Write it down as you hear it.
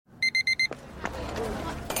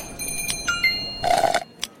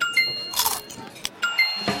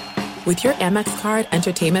With your Amex card,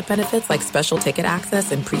 entertainment benefits like special ticket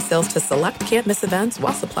access and pre-sales to select can't-miss events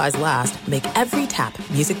while supplies last make every tap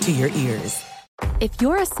music to your ears. If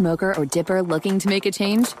you're a smoker or dipper looking to make a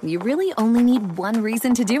change, you really only need one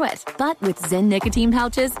reason to do it. But with Zyn nicotine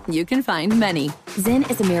pouches, you can find many. Zyn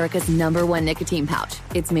is America's #1 nicotine pouch.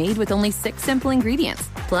 It's made with only 6 simple ingredients.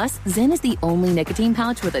 Plus, Zyn is the only nicotine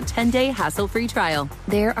pouch with a 10-day hassle-free trial.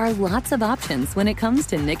 There are lots of options when it comes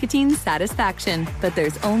to nicotine satisfaction, but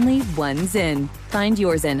there's only one Zyn. Find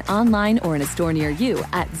your Zyn online or in a store near you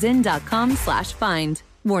at zyn.com/find.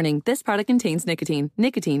 Warning, this product contains nicotine.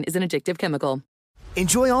 Nicotine is an addictive chemical.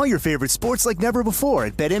 Enjoy all your favorite sports like never before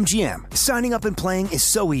at BetMGM. Signing up and playing is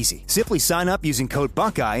so easy. Simply sign up using code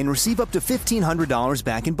Buckeye and receive up to $1,500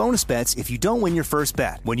 back in bonus bets if you don't win your first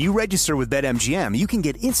bet. When you register with BetMGM, you can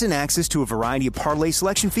get instant access to a variety of parlay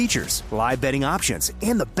selection features, live betting options,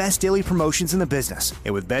 and the best daily promotions in the business.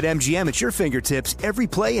 And with BetMGM at your fingertips, every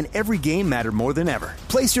play and every game matter more than ever.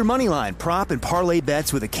 Place your moneyline, prop, and parlay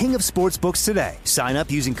bets with the king of sportsbooks today. Sign up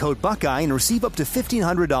using code Buckeye and receive up to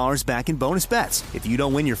 $1,500 back in bonus bets if you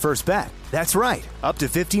don't win your first bet. That's right, up to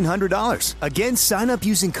 $1,500. Again, sign up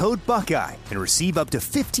using code Buckeye and receive up to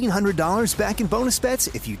 $1,500 back in bonus bets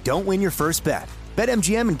if you don't win your first bet.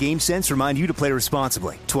 BetMGM and GameSense remind you to play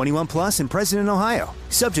responsibly. 21 plus and present in Ohio.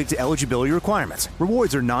 Subject to eligibility requirements.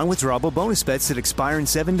 Rewards are non-withdrawable bonus bets that expire in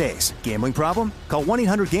 7 days. Gambling problem? Call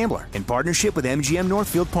 1-800-GAMBLER in partnership with MGM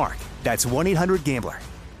Northfield Park. That's 1-800-GAMBLER.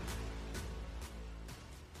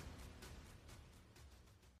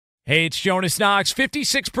 Hey, it's Jonas Knox.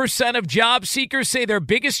 56% of job seekers say their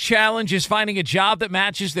biggest challenge is finding a job that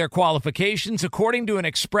matches their qualifications, according to an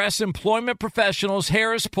Express Employment Professionals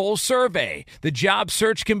Harris Poll survey. The job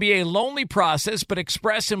search can be a lonely process, but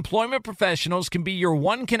Express Employment Professionals can be your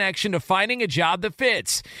one connection to finding a job that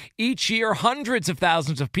fits. Each year, hundreds of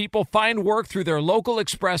thousands of people find work through their local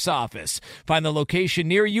Express office. Find the location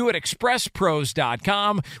near you at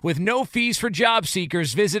expresspros.com. With no fees for job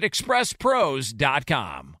seekers, visit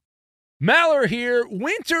expresspros.com. Maller here.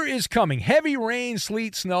 Winter is coming. Heavy rain,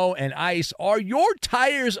 sleet, snow, and ice. Are your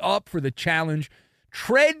tires up for the challenge?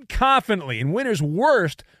 Tread confidently in winter's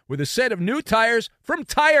worst with a set of new tires from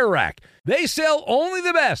Tire Rack. They sell only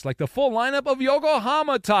the best, like the full lineup of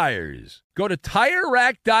Yokohama tires. Go to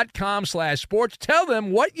TireRack.com/sports. Tell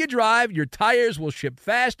them what you drive. Your tires will ship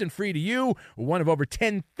fast and free to you. One of over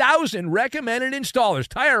 10,000 recommended installers.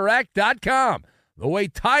 TireRack.com. The way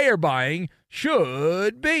tire buying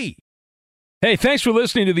should be. Hey, thanks for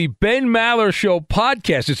listening to the Ben Maller Show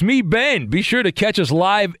podcast. It's me, Ben. Be sure to catch us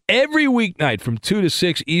live every weeknight from 2 to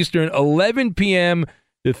 6 Eastern, 11 p.m.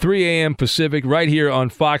 to 3 a.m. Pacific, right here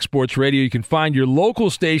on Fox Sports Radio. You can find your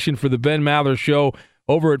local station for the Ben Maller Show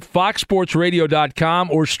over at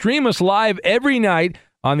foxsportsradio.com or stream us live every night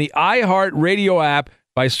on the iHeartRadio app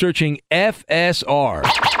by searching FSR.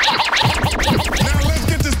 Now let's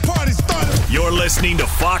get this party started. You're listening to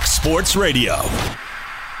Fox Sports Radio.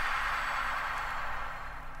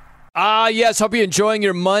 Yes, hope you're enjoying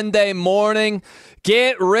your Monday morning.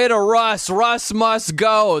 Get rid of Russ. Russ must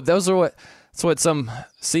go. That's what some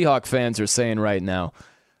Seahawks fans are saying right now.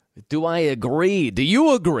 Do I agree? Do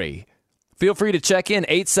you agree? Feel free to check in,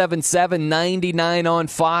 877-99 on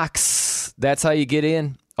Fox. That's how you get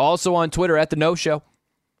in. Also on Twitter, at The No Show.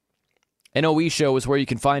 NOE Show is where you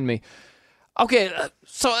can find me. Okay,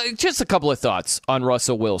 so just a couple of thoughts on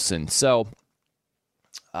Russell Wilson. So,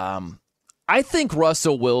 I think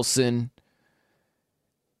Russell Wilson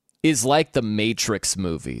is like the Matrix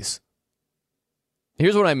movies.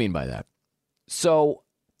 Here's what I mean by that. So,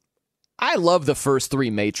 I love the first 3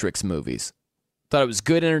 Matrix movies. Thought it was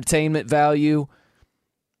good entertainment value,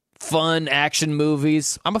 fun action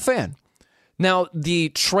movies. I'm a fan. Now, the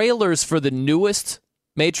trailers for the newest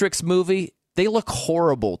Matrix movie, they look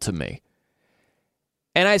horrible to me.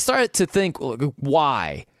 And I started to think,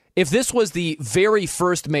 why? If this was the very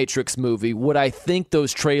first Matrix movie, would I think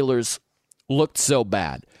those trailers looked so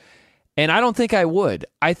bad? And I don't think I would.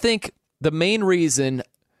 I think the main reason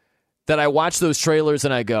that I watch those trailers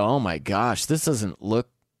and I go, oh my gosh, this doesn't look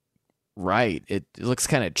right. It looks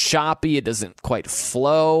kind of choppy. It doesn't quite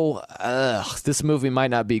flow. This movie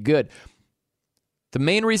might not be good. The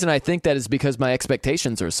main reason I think that is because my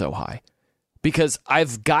expectations are so high. Because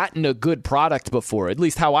I've gotten a good product before, at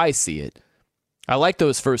least how I see it. I like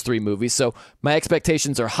those first 3 movies, so my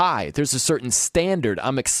expectations are high. There's a certain standard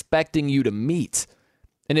I'm expecting you to meet.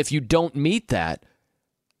 And if you don't meet that,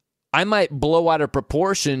 I might blow out of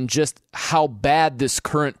proportion just how bad this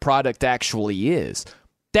current product actually is.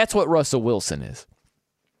 That's what Russell Wilson is.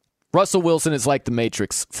 Russell Wilson is like the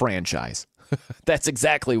Matrix franchise. That's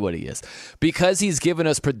exactly what he is. Because he's given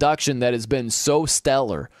us production that has been so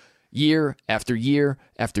stellar, year after year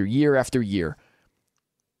after year after year.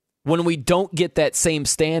 When we don't get that same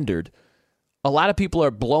standard, a lot of people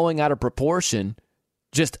are blowing out of proportion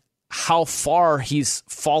just how far he's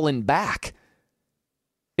fallen back.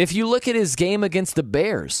 If you look at his game against the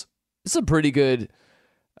Bears, it's a pretty good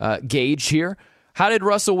gauge here. How did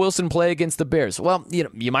Russell Wilson play against the Bears? Well,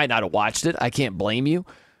 you might not have watched it. I can't blame you.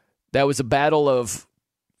 That was a battle of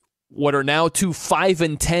what are now two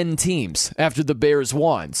 5-10 teams after the Bears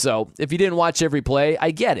won. So if you didn't watch every play,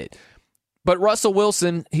 I get it. But Russell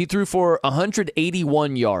Wilson, he threw for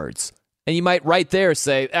 181 yards. And you might right there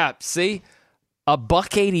say, see,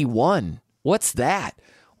 $181. What's that?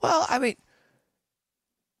 Well, I mean,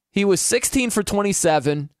 he was 16 for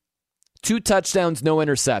 27, 2 touchdowns, no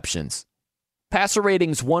interceptions. Passer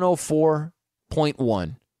rating's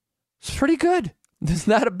 104.1. It's pretty good. It's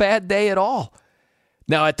not a bad day at all.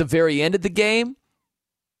 Now, at the very end of the game,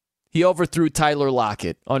 he overthrew Tyler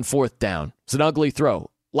Lockett on 4th down. It's an ugly throw.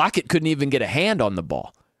 Lockett couldn't even get a hand on the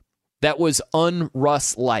ball. That was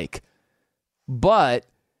un-Russ-like. But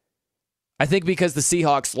I think because the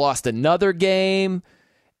Seahawks lost another game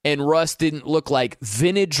and Russ didn't look like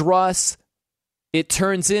vintage Russ, it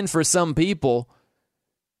turns in for some people.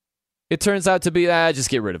 It turns out to be, just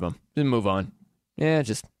get rid of him. Just move on. Yeah,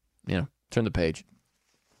 just, turn the page.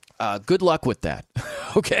 Good luck with that,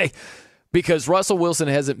 okay? Because Russell Wilson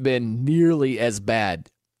hasn't been nearly as bad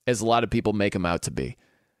as a lot of people make him out to be.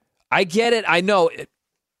 I get it. I know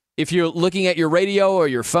if you're looking at your radio or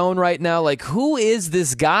your phone right now, like, who is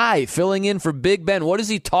this guy filling in for Big Ben? What is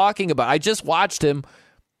he talking about? I just watched him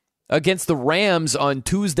against the Rams on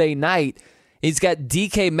Tuesday night. He's got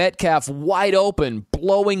DK Metcalf wide open,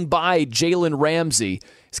 blowing by Jalen Ramsey.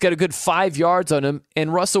 He's got a good 5 yards on him,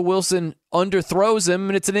 and Russell Wilson underthrows him,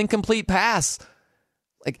 and it's an incomplete pass.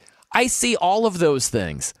 Like, I see all of those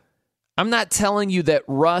things. I'm not telling you that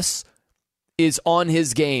Russ is on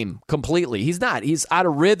his game completely. He's not. He's out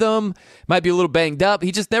of rhythm, might be a little banged up.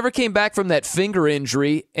 He just never came back from that finger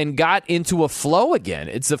injury and got into a flow again.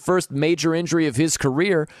 It's the first major injury of his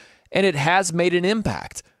career, and it has made an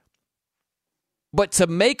impact. But to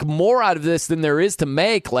make more out of this than there is to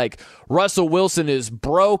make, like Russell Wilson is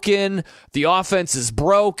broken, the offense is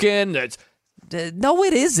broken. No,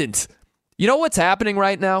 it isn't. You know what's happening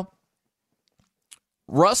right now?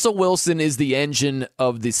 Russell Wilson is the engine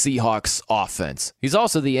of the Seahawks offense. He's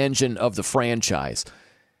also the engine of the franchise.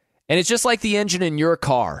 And it's just like the engine in your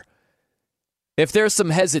car. If there's some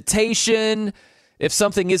hesitation, if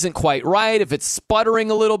something isn't quite right, if it's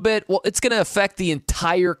sputtering a little bit, well, it's going to affect the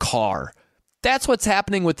entire car. That's what's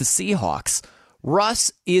happening with the Seahawks.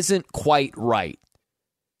 Russ isn't quite right.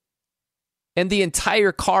 And the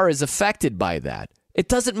entire car is affected by that. It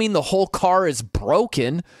doesn't mean the whole car is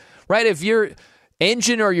broken, right? If your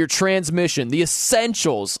engine or your transmission, the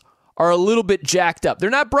essentials are a little bit jacked up.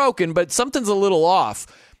 They're not broken, but something's a little off.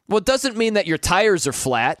 Well, it doesn't mean that your tires are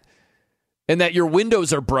flat and that your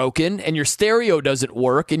windows are broken and your stereo doesn't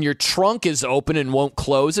work and your trunk is open and won't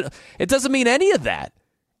close. It doesn't mean any of that.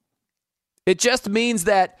 It just means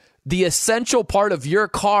that the essential part of your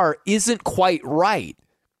car isn't quite right.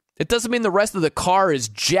 It doesn't mean the rest of the car is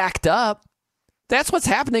jacked up. That's what's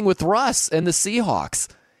happening with Russ and the Seahawks.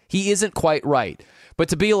 He isn't quite right. But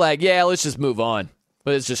to be like, yeah, let's just move on.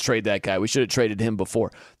 Let's just trade that guy. We should have traded him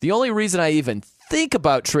before. The only reason I even think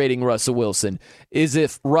about trading Russell Wilson is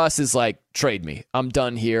if Russ is like, trade me. I'm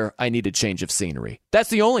done here. I need a change of scenery. That's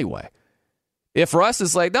the only way. If Russ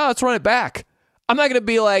is like, no, let's run it back. I'm not going to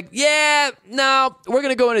be like, yeah, no, we're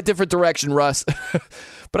going to go in a different direction, Russ.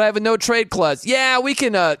 But I have a no trade clause. Yeah, we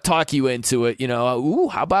can talk you into it. Ooh,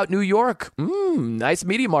 how about New York? Nice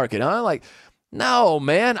media market, huh? Like, no,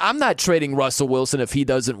 man, I'm not trading Russell Wilson if he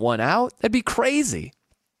doesn't want out. That'd be crazy.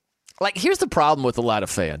 Like, here's the problem with a lot of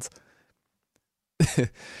fans.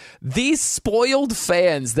 These spoiled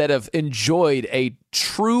fans that have enjoyed a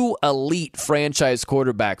true elite franchise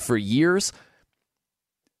quarterback for years,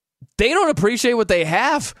 they don't appreciate what they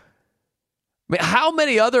have. I mean, how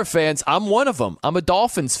many other fans? I'm one of them. I'm a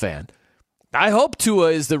Dolphins fan. I hope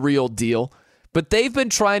Tua is the real deal, but they've been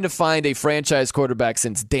trying to find a franchise quarterback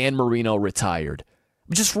since Dan Marino retired.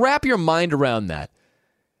 Just wrap your mind around that.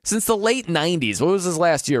 Since the late 90s, what was his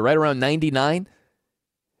last year? Right around 99?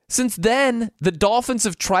 Since then, the Dolphins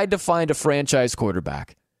have tried to find a franchise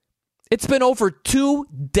quarterback. It's been over 2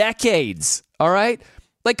 decades, all right?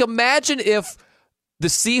 Like, imagine if the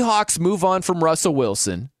Seahawks move on from Russell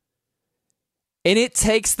Wilson, and it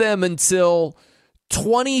takes them until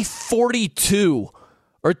 2042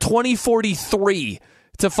 or 2043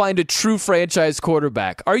 to find a true franchise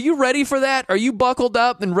quarterback. Are you ready for that? Are you buckled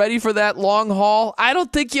up and ready for that long haul? I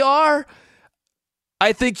don't think you are.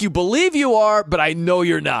 I think you believe you are, but I know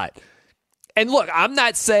you're not. And look, I'm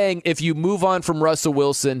not saying if you move on from Russell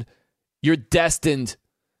Wilson, you're destined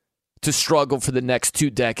to struggle for the next 2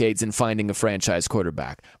 decades in finding a franchise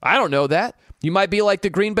quarterback. I don't know that. You might be like the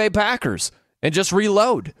Green Bay Packers and just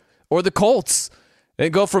reload, or the Colts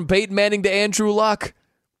and go from Peyton Manning to Andrew Luck.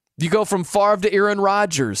 You go from Favre to Aaron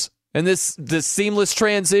Rodgers, and this seamless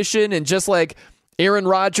transition, and just like Aaron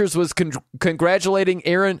Rodgers was congratulating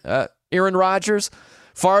Aaron Rodgers,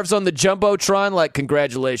 Favre's on the Jumbotron like,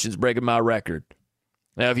 congratulations, breaking my record.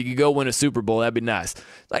 Now, if you could go win a Super Bowl, that'd be nice.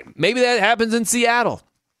 Like, maybe that happens in Seattle.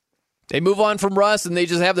 They move on from Russ, and they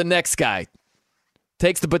just have the next guy.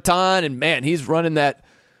 Takes the baton, and, man, he's running that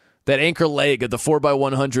anchor leg of the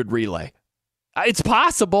 4x100 relay. It's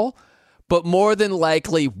possible, but more than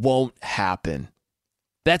likely won't happen.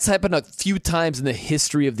 That's happened a few times in the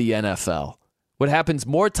history of the NFL. What happens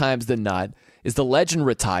more times than not is the legend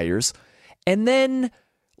retires, and then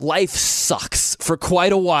life sucks for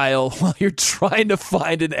quite a while while you're trying to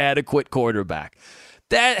find an adequate quarterback.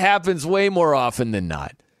 That happens way more often than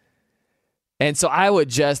not. And so I would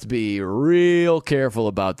just be real careful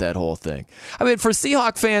about that whole thing. I mean, for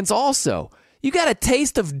Seahawks fans also, you got a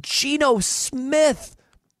taste of Geno Smith.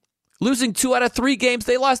 Losing 2 out of 3 games.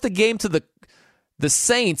 They lost a game to the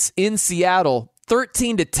Saints in Seattle,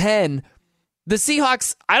 13-10. The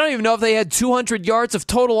Seahawks, I don't even know if they had 200 yards of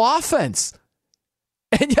total offense.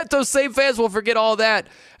 And yet those same fans will forget all that,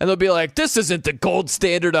 and they'll be like, this isn't the gold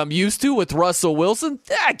standard I'm used to with Russell Wilson.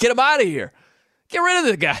 Yeah, get him out of here. Get rid of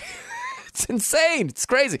the guy. It's insane. It's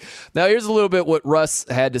crazy. Now, here's a little bit what Russ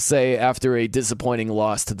had to say after a disappointing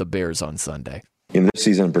loss to the Bears on Sunday. In this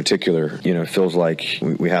season in particular, it feels like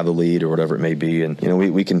we have the lead or whatever it may be, and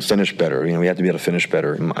we can finish better. We have to be able to finish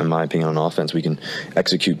better. In my opinion, on offense, we can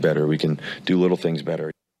execute better. We can do little things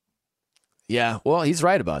better. Yeah, well, he's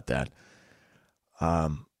right about that.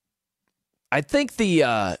 I think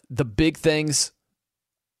the big things,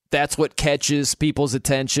 that's what catches people's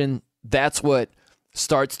attention. That's what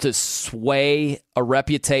starts to sway a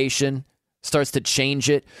reputation, starts to change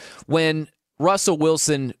it. When Russell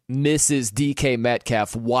Wilson misses DK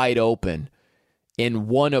Metcalf wide open in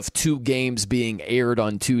one of 2 games being aired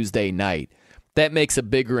on Tuesday night, that makes a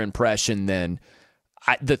bigger impression than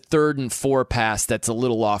the 3rd and 4 pass that's a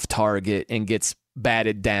little off target and gets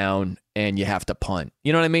batted down and you have to punt.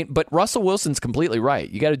 You know what I mean? But Russell Wilson's completely right.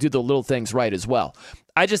 You got to do the little things right as well.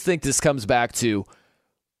 I just think this comes back to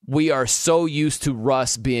we are so used to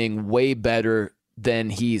Russ being way better than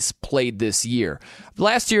he's played this year.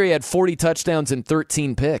 Last year he had 40 touchdowns and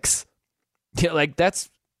 13 picks. That's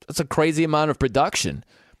a crazy amount of production.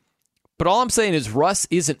 But all I'm saying is Russ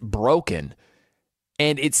isn't broken.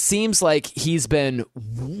 And it seems like he's been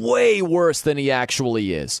way worse than he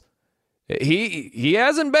actually is. He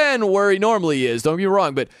hasn't been where he normally is, don't get me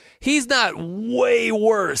wrong, but he's not way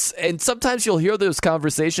worse. And sometimes you'll hear those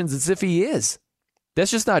conversations as if he is.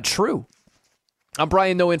 That's just not true. I'm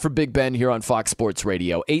Brian Noe in for Big Ben here on Fox Sports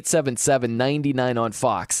Radio. 877-99 on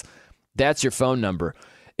Fox. That's your phone number.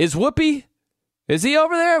 Is Whoopi? Is he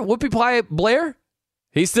over there? Whoopi Pie Blair?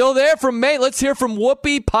 He's still there from Maine. Let's hear from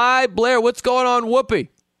Whoopi Pie Blair. What's going on, Whoopi?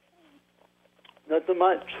 Nothing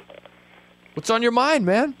much. What's on your mind,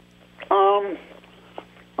 man?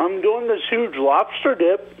 I'm doing this huge lobster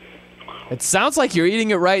dip. It sounds like you're eating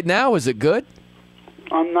it right now. Is it good?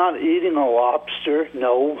 I'm not eating a lobster,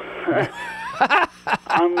 no.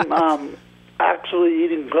 I'm actually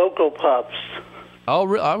eating Cocoa Puffs.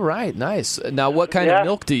 Oh, all right, nice. Now, what kind of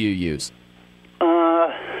milk do you use?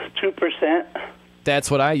 2%.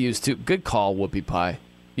 That's what I use, too. Good call, Whoopi Pie.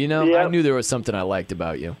 I knew there was something I liked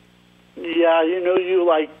about you. Yeah, you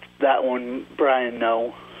liked that one, Brian,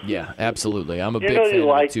 no. Yeah, absolutely. I'm a big fan you of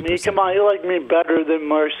like 2%. me. Come on, you like me better than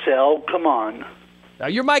Marcel. Come on. Now,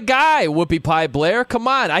 you're my guy, Whoopi Pie Blair. Come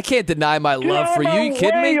on. I can't deny my love for you. You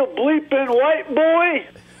kidding me? You bleeping white boy.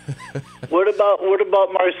 What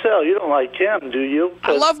about Marcel? You don't like him, do you?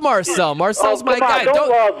 I love Marcel. Marcel's my guy. Don't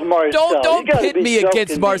love Marcel. Don't pit me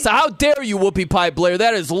against Marcel. How dare you, Whoopi Pie Blair?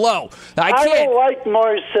 That is low. I can't. I don't like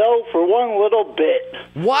Marcel for one little bit.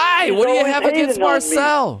 Why? What do you have against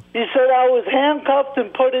Marcel? He said I was handcuffed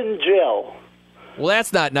and put in jail. Well,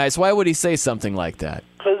 that's not nice. Why would he say something like that?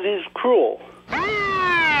 Because he's cruel.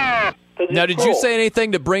 Now, did you say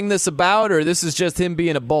anything to bring this about, or this is just him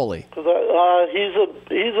being a bully?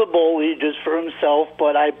 He's a bully just for himself,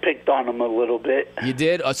 but I picked on him a little bit. You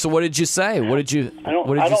did? So what did you say? What did you say? I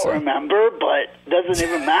don't remember, but it doesn't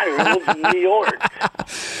even matter. It was in New York.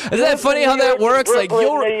 Isn't that funny how that works? Brooklyn,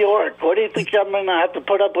 like New York. What do you think I'm going to have to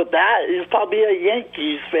put up with that? He's probably a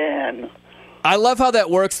Yankees fan. I love how that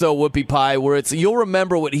works, though, Whoopie Pie, where you'll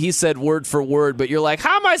remember what he said word for word, but you're like,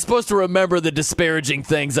 how am I supposed to remember the disparaging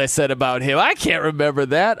things I said about him? I can't remember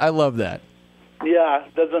that. I love that. Yeah,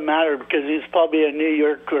 doesn't matter because he's probably a New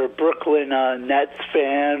York or Brooklyn Nets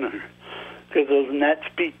fan because those Nets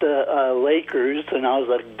beat the Lakers, and I was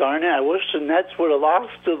like, darn it, I wish the Nets would have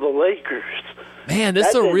lost to the Lakers. Man, this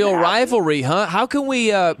is a real rivalry, huh? How can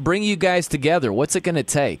we bring you guys together? What's it going to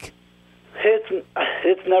take?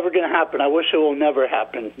 It's never going to happen. I wish it will never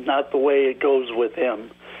happen. Not the way it goes with him.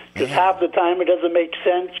 Because half the time it doesn't make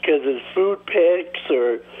sense because his food picks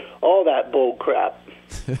or all that bull crap.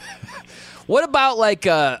 What about like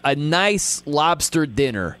a nice lobster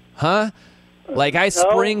dinner, huh? Like I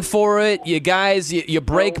spring for it. You guys, you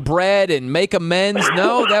break bread and make amends.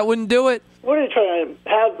 No, that wouldn't do it. What are you trying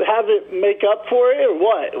to have it make up for it or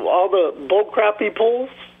what? All the bull crap he pulls?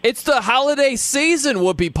 It's the holiday season,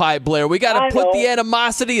 Whoopie Pie Blair. We got to put the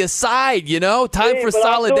animosity aside, you know? Time for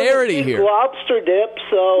solidarity here. Lobster dip,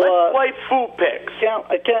 so let's play food picks.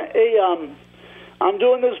 I can't. Hey, I'm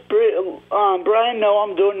doing this. Brian, no,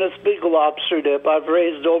 I'm doing this big lobster dip. I've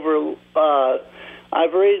raised over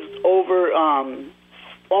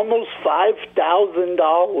almost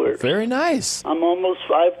 $5,000. Very nice. I'm almost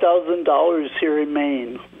 $5,000 here in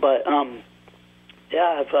Maine, but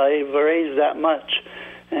yeah, if I've raised that much.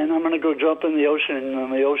 And I'm going to go jump in the ocean,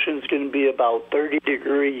 and the ocean's going to be about 30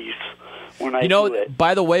 degrees when I do it.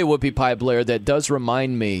 By the way, Whoopie Pie Blair, that does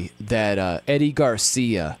remind me that Eddie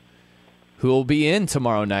Garcia, who will be in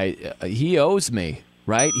tomorrow night, he owes me,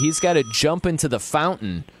 right? He's got to jump into the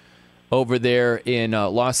fountain over there in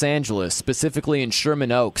Los Angeles, specifically in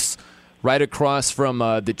Sherman Oaks, right across from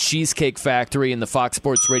the Cheesecake Factory and the Fox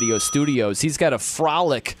Sports Radio studios. He's got to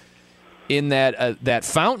frolic in that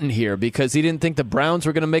fountain here because he didn't think the Browns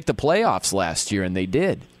were going to make the playoffs last year, and they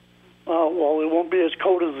did. Well, it won't be as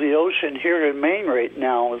cold as the ocean here in Maine right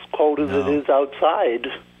now, as cold as it is outside.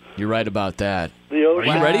 You're right about that. The ocean,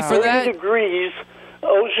 are you ready for that? 30 degrees.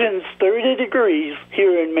 Ocean's 30 degrees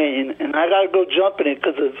here in Maine, and I got to go jump in it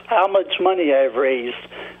because of how much money I've raised.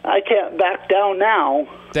 I can't back down now.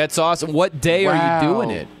 That's awesome. What day are you doing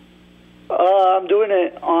it? I'm doing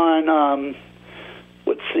it on...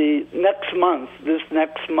 let's see, this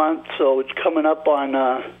next month, so it's coming up on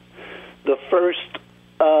the 1st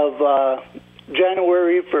of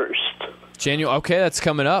January 1st. Okay, that's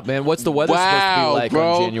coming up, man. What's the weather supposed to be like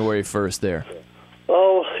on January 1st there?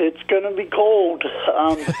 Oh, it's going to be cold.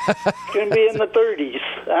 It's going to be in the 30s,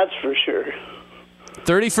 that's for sure.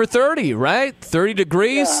 30 for 30, right? 30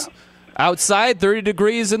 degrees outside, 30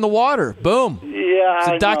 degrees in the water. Boom. Yeah, it's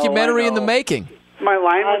a documentary in the making. My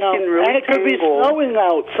line was getting really and it could be snowing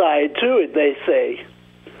outside, too, they say.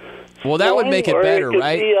 Well, that would make it better,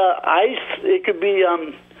 right? It could be ice. It could be,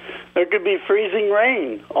 there could be freezing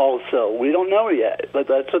rain also. We don't know yet, but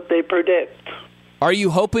that's what they predict. Are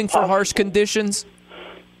you hoping for harsh conditions?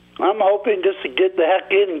 I'm hoping just to get the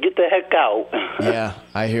heck in and get the heck out. Yeah,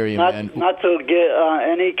 I hear you, man. Not to get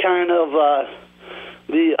any kind of...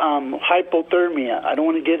 the hypothermia. I don't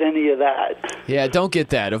want to get any of that. Yeah, don't get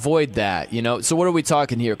that. Avoid that. You know. So what are we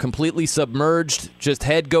talking here? Completely submerged, just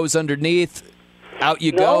head goes underneath, out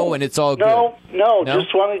you go, and it's all good. No.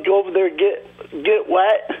 Just want to go over there, get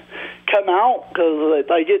wet, come out, because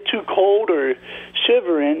if I get too cold or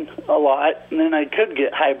shivering a lot, then I could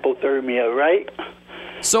get hypothermia, right?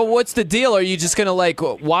 So what's the deal? Are you just going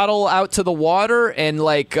to, waddle out to the water and,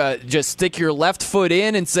 just stick your left foot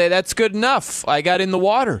in and say, that's good enough, I got in the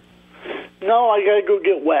water? No, I got to go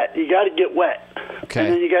get wet. You got to get wet. Okay.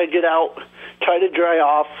 And then you got to get out, try to dry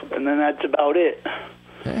off, and then that's about it.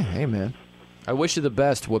 Hey, man. I wish you the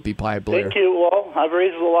best, Whoopie Pie Blair. Thank you. Well, I've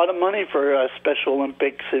raised a lot of money for Special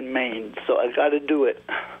Olympics in Maine, so I got to do it.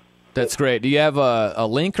 That's great. Do you have a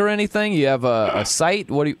link or anything? You have a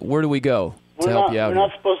site? Where do we go? We're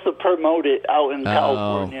not supposed to promote it out in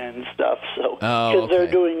California and stuff, so because they're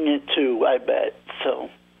doing it too, I bet.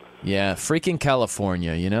 So yeah, freaking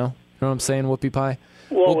California, you know what I'm saying, Whoopie Pie?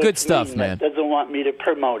 Well, good stuff, man. Doesn't want me to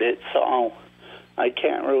promote it, so I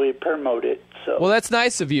can't really promote it. So well, that's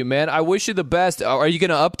nice of you, man. I wish you the best. Are you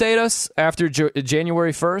going to update us after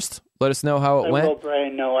January 1st? Let us know how it went. I will,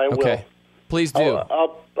 Brian. No, I will. Okay, please do.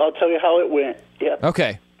 I'll tell you how it went. Yeah.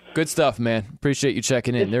 Okay. Good stuff, man. Appreciate you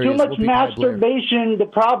checking in. There's too much masturbation, the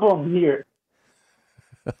problem here.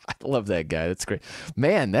 I love that guy. That's great.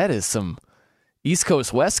 Man, that is some East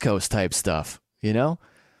Coast, West Coast type stuff, you know?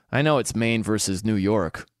 I know it's Maine versus New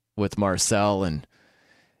York with Marcel and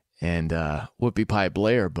Whoopie Pie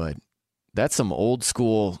Blair, but that's some old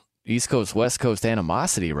school East Coast, West Coast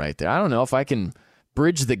animosity right there. I don't know if I can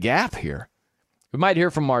bridge the gap here. We might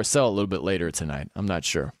hear from Marcel a little bit later tonight. I'm not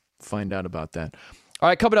sure. find out about that. All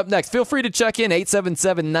right, coming up next, feel free to check in,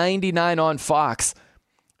 877-99 on Fox.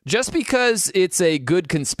 Just because it's a good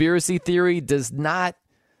conspiracy theory does not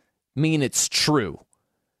mean it's true.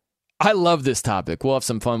 I love this topic. We'll have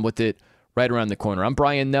some fun with it right around the corner. I'm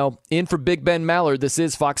Brian Noe, in for Big Ben Maller. This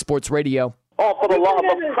is Fox Sports Radio. Oh, for the love of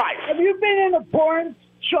Christ. Have you been in a porn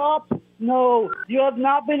shop? No, you have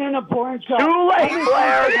not been in a porn shop. Too late,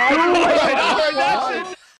 Blair. Too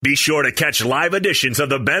late. Be sure to catch live editions of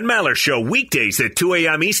the Ben Maller Show weekdays at 2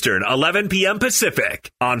 a.m. Eastern, 11 p.m. Pacific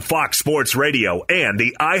on Fox Sports Radio and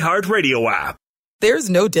the iHeartRadio app. There's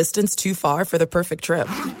no distance too far for the perfect trip.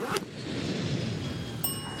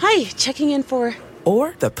 Hi, checking in for...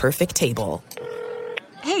 Or the perfect table.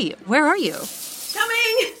 Hey, where are you?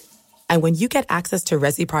 Coming! And when you get access to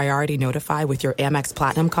Resi Priority Notify with your Amex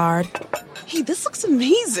Platinum card... Hey, this looks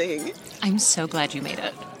amazing. I'm so glad you made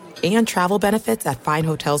it. And travel benefits at fine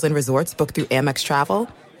hotels and resorts booked through Amex Travel,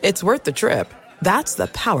 it's worth the trip. That's the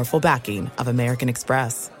powerful backing of American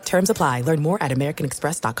Express. Terms apply. Learn more at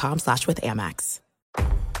americanexpress.com/withAmex.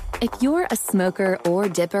 If you're a smoker or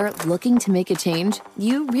dipper looking to make a change,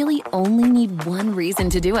 you really only need one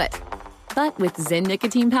reason to do it. But with Zyn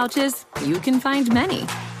nicotine pouches, you can find many.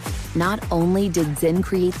 Not only did Zyn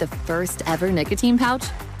create the first ever nicotine pouch,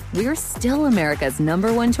 we're still America's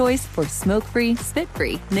 #1 choice for smoke-free,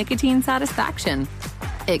 spit-free nicotine satisfaction.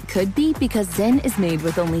 It could be because Zyn is made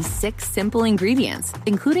with only 6 simple ingredients,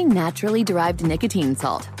 including naturally derived nicotine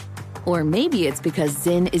salt. Or maybe it's because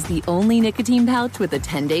Zyn is the only nicotine pouch with a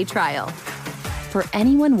 10-day trial. For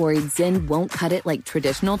anyone worried Zyn won't cut it like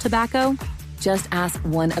traditional tobacco, just ask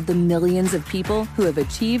one of the millions of people who have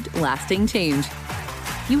achieved lasting change.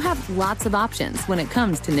 You have lots of options when it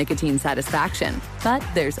comes to nicotine satisfaction, but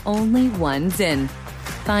there's only one Zyn.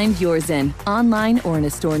 Find your Zyn online or in a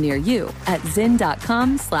store near you at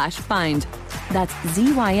zyn.com/find. That's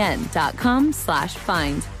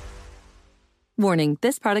ZYN.com/find. Warning,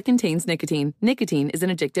 this product contains nicotine. Nicotine is an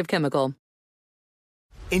addictive chemical.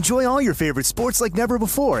 Enjoy all your favorite sports like never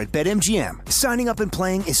before at BetMGM. Signing up and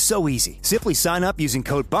playing is so easy. Simply sign up using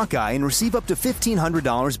code Buckeye and receive up to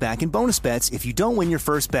 $1,500 back in bonus bets if you don't win your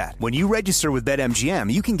first bet. When you register with BetMGM,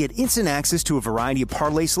 you can get instant access to a variety of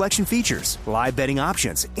parlay selection features, live betting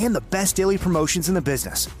options, and the best daily promotions in the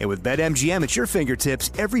business. And with BetMGM at your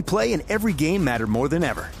fingertips, every play and every game matter more than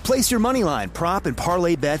ever. Place your moneyline, prop, and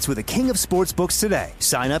parlay bets with the king of sportsbooks today.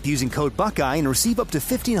 Sign up using code Buckeye and receive up to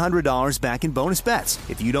 $1,500 back in bonus bets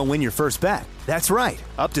if you don't win your first bet. That's right,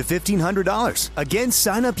 up to $1,500. Again,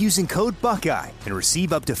 sign up using code Buckeye and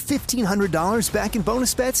receive up to $1,500 back in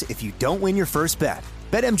bonus bets if you don't win your first bet.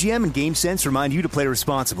 BetMGM and GameSense remind you to play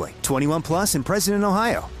responsibly. 21 plus and present in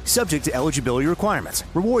Ohio. Subject to eligibility requirements.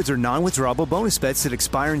 Rewards are non-withdrawable bonus bets that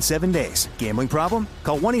expire in 7 days. Gambling problem?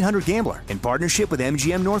 Call 1-800-GAMBLER in partnership with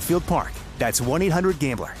MGM Northfield Park. That's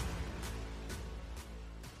 1-800-GAMBLER.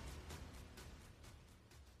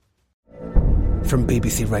 From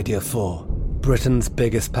BBC Radio 4, Britain's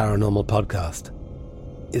biggest paranormal podcast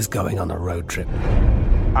is going on a road trip.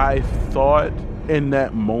 I thought in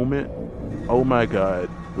that moment, oh my God,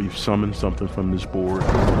 we've summoned something from this board.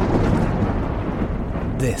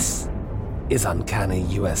 This is Uncanny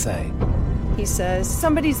USA. He says,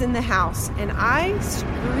 somebody's in the house, and I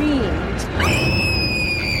screamed.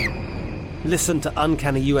 Listen to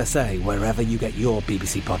Uncanny USA wherever you get your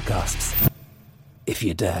BBC podcasts, if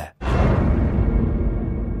you dare.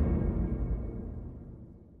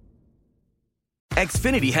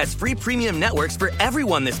 Xfinity has free premium networks for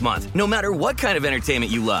everyone this month, no matter what kind of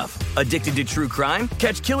entertainment you love. Addicted to true crime?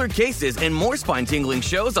 Catch killer cases and more spine-tingling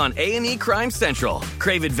shows on A&E Crime Central.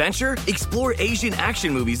 Crave adventure? Explore Asian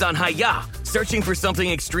action movies on Hi-Ya. Searching for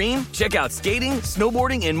something extreme? Check out skating,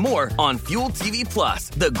 snowboarding, and more on Fuel TV Plus,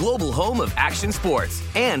 the global home of action sports.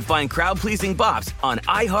 And find crowd-pleasing bops on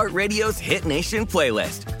iHeartRadio's Hit Nation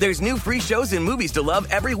playlist. There's new free shows and movies to love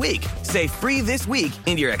every week. Say free this week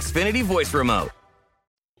in your Xfinity voice remote.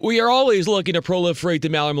 We are always looking to proliferate the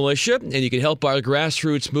Maller Militia, and you can help our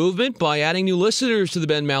grassroots movement by adding new listeners to the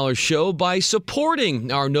Ben Maller Show by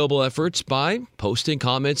supporting our noble efforts by posting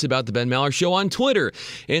comments about the Ben Maller Show on Twitter,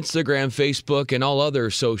 Instagram, Facebook, and all other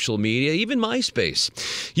social media, even MySpace.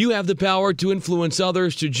 You have the power to influence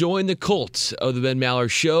others to join the cult of the Ben Maller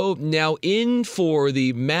Show. Now in for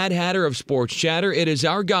the Mad Hatter of Sports Chatter, it is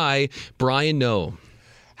our guy, Brian Noe.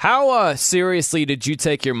 How seriously did you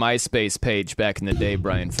take your MySpace page back in the day,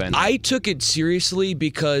 Brian Fenn? I took it seriously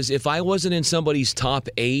because if I wasn't in somebody's top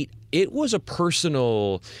 8, it was a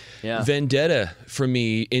personal vendetta for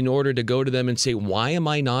me in order to go to them and say, why am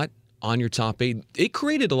I not on your top 8? It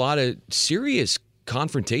created a lot of serious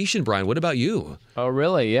confrontation, Brian. What about you? Oh,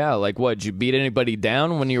 really? Yeah. Like what? Did you beat anybody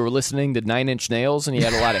down when you were listening to 9 Inch Nails and you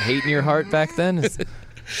had a lot of hate in your heart back then? Is that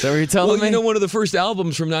what you're telling me? Well, you know, one of the first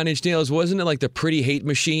albums from 9 Inch Nails, wasn't it like the Pretty Hate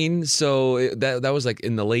Machine? So that was like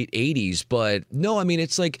in the late 80s. But no, I mean,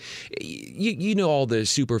 it's like, you know, all the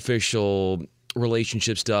superficial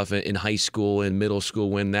relationship stuff in high school and middle school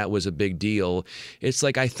when that was a big deal. It's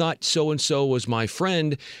like I thought so-and-so was my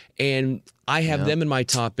friend and I have them in my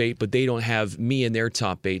top 8, but they don't have me in their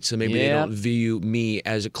top 8. So maybe they don't view me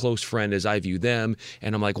as a close friend as I view them.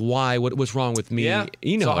 And I'm like, why? What's wrong with me? Yeah.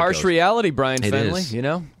 You know, it's a harsh reality, Brian Fenley. Is. You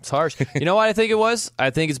know, it's harsh. You know what I think it was?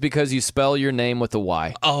 I think it's because you spell your name with a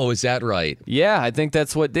Y. Oh, is that right? Yeah, I think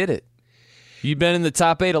that's what did it. You'd been in the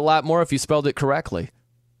top 8 a lot more if you spelled it correctly.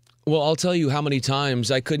 Well, I'll tell you how many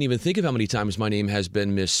times, I couldn't even think of how many times my name has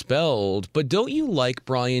been misspelled, but don't you like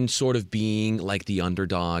Brian sort of being like the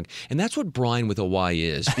underdog? And that's what Brian with a Y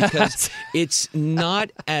is, because it's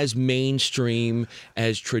not as mainstream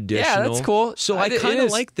as traditional. Yeah, that's cool. So I kind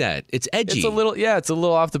of like that. It's edgy. It's a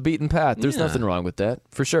little off the beaten path. There's nothing wrong with that,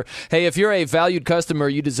 for sure. Hey, if you're a valued customer,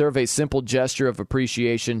 you deserve a simple gesture of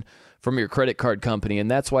appreciation from your credit card company, and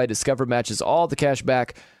that's why Discover matches all the cash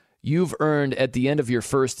back you've earned at the end of your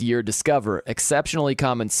first year. Discover. Exceptionally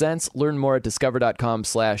common sense. Learn more at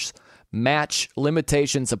discover.com/match.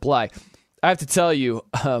 Limitations apply. I have to tell you,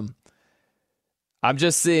 I'm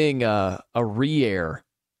just seeing a re-air.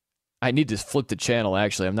 I need to flip the channel,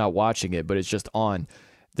 actually. I'm not watching it, but it's just on.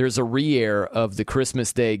 There's a re-air of the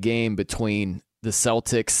Christmas Day game between the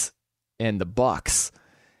Celtics and the Bucks.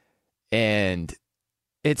 And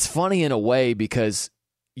it's funny in a way because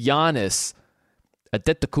Giannis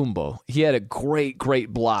Antetokounmpo, he had a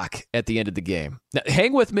great block at the end of the game. Now,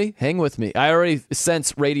 hang with me. I already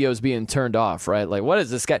sense radios being turned off, right? Like, what is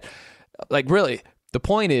this guy? Like, really, the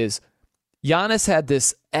point is, Giannis had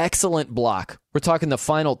this excellent block. We're talking the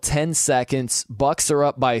final 10 seconds. Bucks are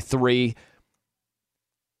up by 3.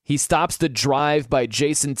 He stops the drive by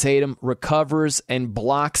Jason Tatum, recovers, and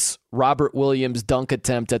blocks Robert Williams' dunk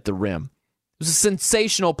attempt at the rim. It was a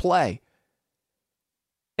sensational play.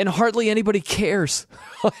 And hardly anybody cares.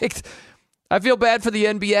 Like, I feel bad for the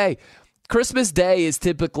NBA. Christmas Day is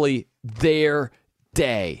typically their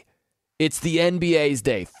day. It's the NBA's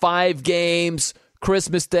day. 5 games,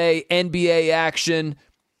 Christmas Day, NBA action.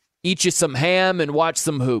 Eat you some ham and watch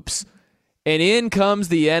some hoops. And in comes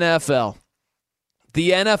the NFL. The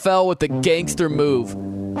NFL with the gangster move.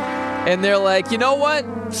 And they're like, you know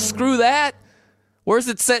what? Screw that. Where's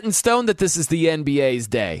it set in stone that this is the NBA's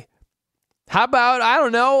day? How about, I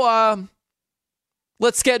don't know,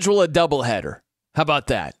 let's schedule a doubleheader. How about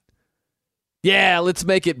that? Yeah, let's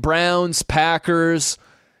make it Browns, Packers,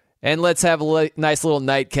 and let's have a nice little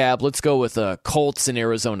nightcap. Let's go with Colts and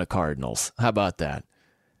Arizona Cardinals. How about that?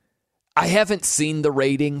 I haven't seen the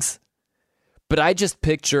ratings, but I just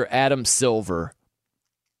picture Adam Silver.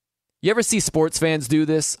 You ever see sports fans do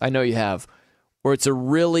this? I know you have. Where it's a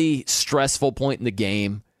really stressful point in the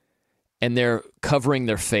game, and they're covering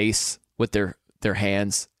their face with their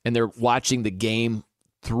hands, and they're watching the game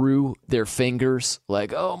through their fingers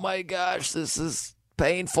like, oh my gosh, this is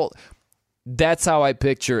painful. That's how I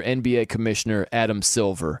picture NBA Commissioner Adam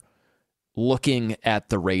Silver looking at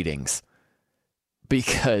the ratings,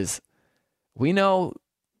 because we know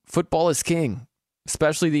football is king,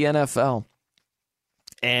 especially the NFL.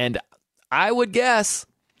 And I would guess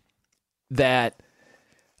that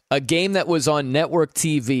a game that was on network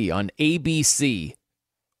TV, on ABC,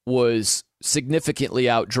 was significantly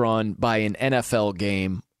outdrawn by an NFL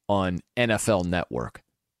game on NFL Network.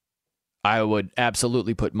 I would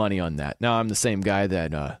absolutely put money on that. Now, I'm the same guy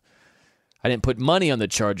that I didn't put money on the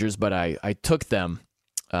Chargers, but I took them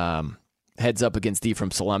heads up against Ephraim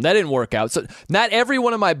Salam. That didn't work out. So not every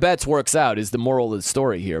one of my bets works out is the moral of the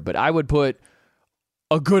story here, but I would put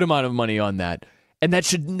a good amount of money on that. And that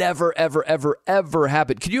should never, ever, ever, ever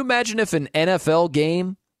happen. Can you imagine if an NFL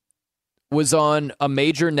game was on a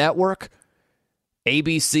major network?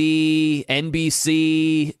 ABC,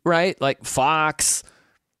 NBC, right? Like Fox,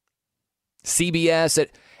 CBS,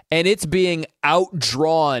 and it's being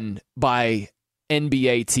outdrawn by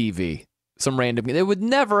NBA TV. Some random. It would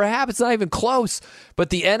never happen. It's not even close. But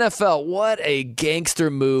the NFL, what a gangster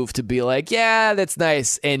move to be like, yeah, that's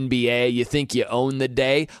nice, NBA. You think you own the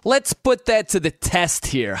day? Let's put that to the test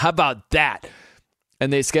here. How about that?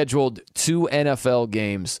 And they scheduled 2 NFL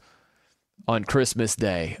games on Christmas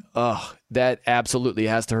Day. Ugh, that absolutely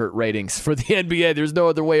has to hurt ratings for the NBA. There's no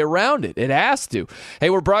other way around it. It has to. Hey,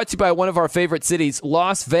 we're brought to you by one of our favorite cities,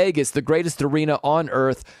 Las Vegas, the greatest arena on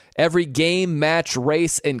earth. Every game, match,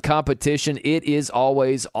 race, and competition, it is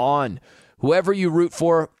always on. Whoever you root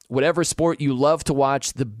for, whatever sport you love to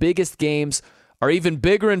watch. The biggest games are even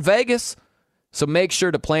bigger in Vegas. So make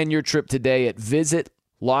sure to plan your trip today at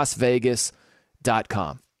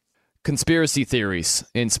visitlasvegas.com. Conspiracy theories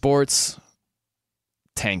in sports,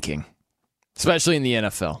 tanking, especially in the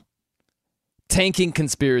NFL. Tanking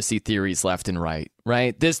conspiracy theories left and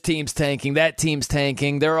right? This team's tanking, that team's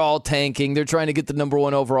tanking, they're all tanking, they're trying to get the number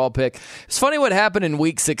 1 overall pick. It's funny what happened in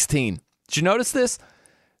week 16. Did you notice this?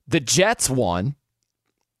 The Jets won,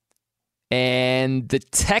 and the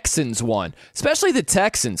Texans won, especially the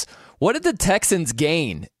Texans. What did the Texans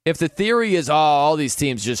gain? If the theory is, all these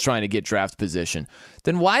teams just trying to get draft position,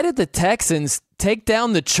 then why did the Texans take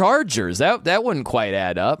down the Chargers? That wouldn't quite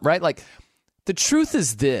add up, right? Like, the truth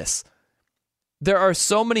is this. There are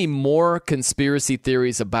so many more conspiracy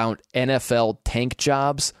theories about NFL tank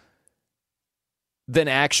jobs than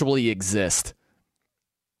actually exist.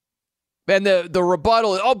 And the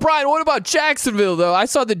rebuttal, Brian, what about Jacksonville, though? I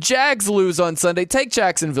saw the Jags lose on Sunday. Take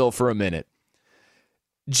Jacksonville for a minute.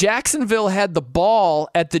 Jacksonville had the ball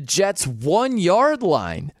at the Jets' 1-yard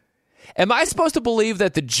line. Am I supposed to believe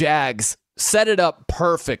that the Jags set it up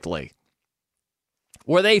perfectly,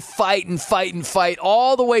 where they fight and fight and fight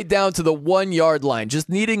all the way down to the 1-yard line, just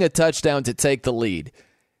needing a touchdown to take the lead,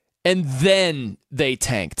 and then they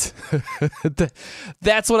tanked?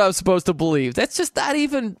 That's what I was supposed to believe. That's just not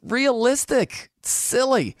even realistic. It's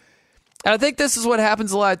silly. And I think this is what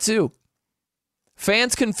happens a lot, too.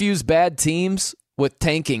 Fans confuse bad teams with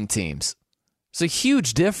tanking teams. It's a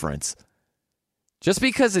huge difference. Just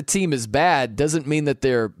because a team is bad doesn't mean that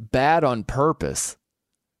they're bad on purpose.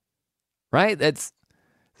 Right? That's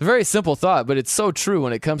a very simple thought, but it's so true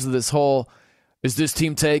when it comes to this whole, is this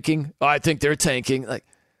team tanking? I think they're tanking. Like,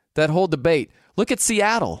 that whole debate. Look at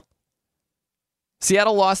Seattle.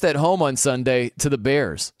 Seattle lost at home on Sunday to the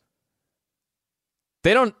Bears.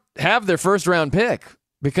 They don't have their first-round pick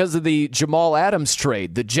because of the Jamal Adams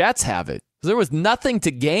trade. The Jets have it. There was nothing to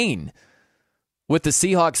gain with the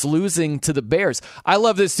Seahawks losing to the Bears. I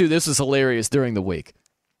love this, too. This was hilarious during the week.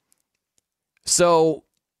 So,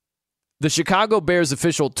 the Chicago Bears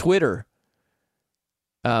official Twitter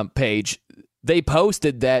page, they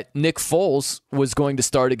posted that Nick Foles was going to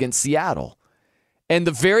start against Seattle. And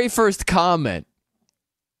the very first comment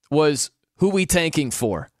was, who we tanking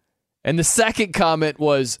for? And the second comment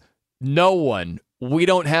was, no one. We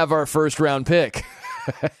don't have our first-round pick.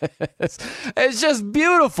 It's just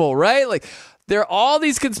beautiful, right? Like, there are all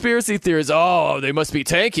these conspiracy theories. Oh, they must be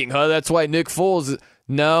tanking, huh? That's why Nick Foles.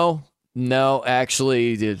 No,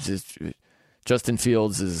 actually, Justin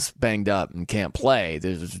Fields is banged up and can't play.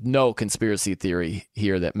 There's no conspiracy theory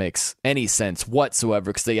here that makes any sense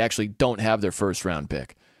whatsoever because they actually don't have their first-round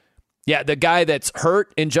pick. Yeah, the guy that's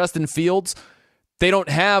hurt in Justin Fields, they don't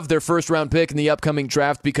have their first-round pick in the upcoming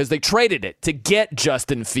draft because they traded it to get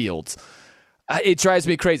Justin Fields. It drives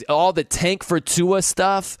me crazy. All the tank for Tua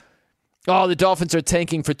stuff. Oh, the Dolphins are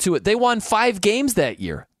tanking for Tua. They won 5 games that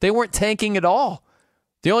year. They weren't tanking at all.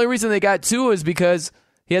 The only reason they got Tua is because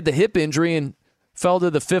he had the hip injury and fell to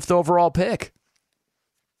the 5th overall pick.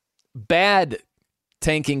 Bad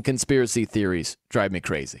tanking conspiracy theories drive me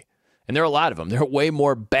crazy. And there are a lot of them. There are way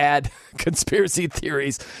more bad conspiracy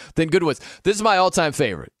theories than good ones. This is my all-time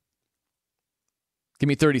favorite. Give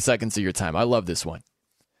me 30 seconds of your time. I love this one.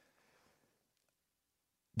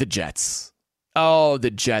 The Jets. Oh, the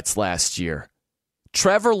Jets last year.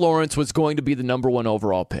 Trevor Lawrence was going to be the number 1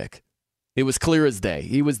 overall pick. It was clear as day.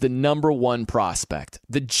 He was the number 1 prospect.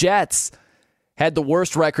 The Jets had the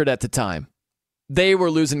worst record at the time. They were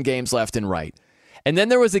losing games left and right. And then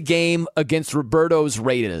there was a game against Roberto's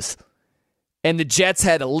Raiders. And the Jets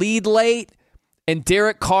had a lead late. And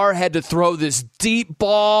Derek Carr had to throw this deep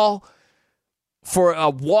ball for a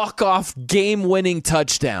walk-off game-winning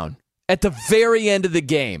touchdown at the very end of the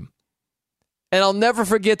game. And I'll never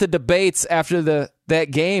forget the debates after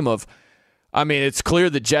that game of, I mean, it's clear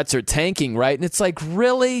the Jets are tanking, right? And it's like,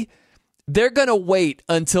 really? They're going to wait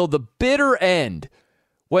until the bitter end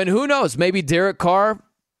when, who knows, maybe Derek Carr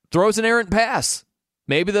throws an errant pass.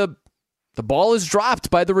 Maybe the ball is dropped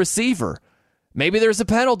by the receiver. Maybe there's a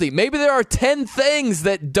penalty. Maybe there are 10 things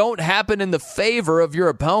that don't happen in the favor of your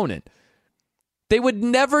opponent. They would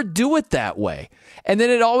never do it that way. And then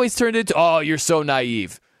it always turned into, oh, you're so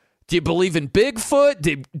naive. Do you believe in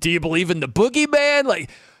Bigfoot? Do you believe in the boogeyman? Like,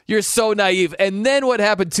 you're so naive. And then what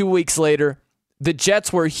happened 2 weeks later? The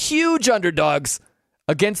Jets were huge underdogs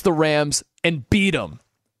against the Rams and beat them.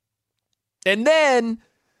 And then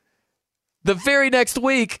the very next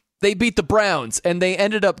week, they beat the Browns, and they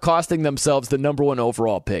ended up costing themselves the number 1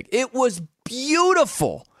 overall pick. It was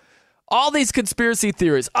beautiful. All these conspiracy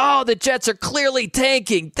theories. Oh, the Jets are clearly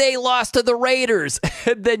tanking. They lost to the Raiders.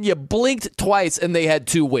 And then you blinked twice and they had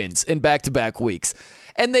 2 wins in back-to-back weeks.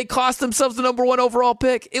 And they cost themselves the number 1 overall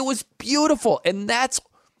pick. It was beautiful. And that's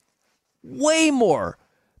way more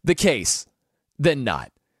the case than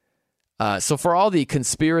not. So for all the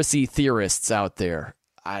conspiracy theorists out there,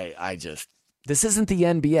 this isn't the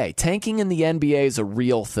NBA. Tanking in the NBA is a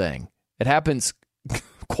real thing. It happens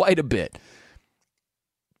quite a bit.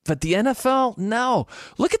 But the NFL, no.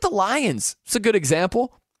 Look at the Lions. It's a good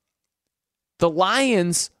example. The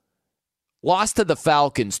Lions lost to the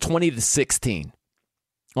Falcons 20-16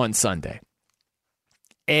 on Sunday.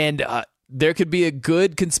 And there could be a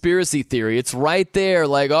good conspiracy theory. It's right there.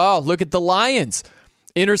 Like, oh, look at the Lions.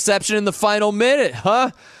 Interception in the final minute. Huh?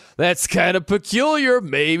 That's kind of peculiar.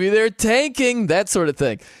 Maybe they're tanking. That sort of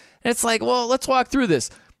thing. And it's like, well, let's walk through this.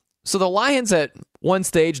 So the Lions at one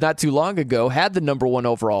stage not too long ago had the number 1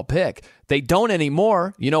 overall pick. They don't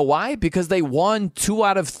anymore. You know why? Because they won 2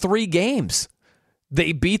 out of 3 games.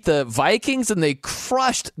 They beat the Vikings and they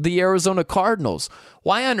crushed the Arizona Cardinals.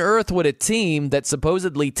 Why on earth would a team that's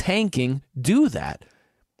supposedly tanking do that?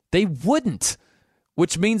 They wouldn't,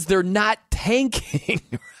 which means they're not tanking.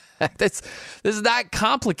 This is not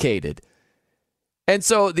complicated. And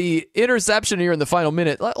so the interception here in the final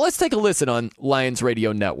minute, let's take a listen on Lions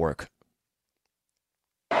Radio Network.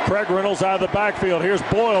 Craig Reynolds out of the backfield. Here's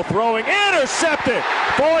Boyle throwing. Intercepted.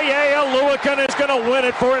 Boye Oluokun is going to win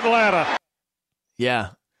it for Atlanta.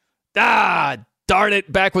 Yeah. Darn it.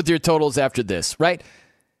 Back with your totals after this, right?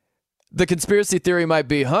 The conspiracy theory might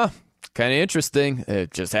be, kind of interesting.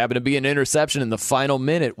 It just happened to be an interception in the final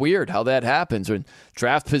minute. Weird how that happens. Or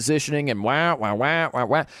draft positioning and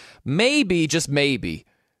wow. Maybe, just maybe,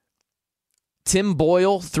 Tim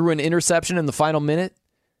Boyle threw an interception in the final minute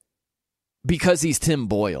because he's Tim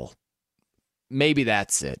Boyle. Maybe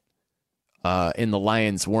that's it. And the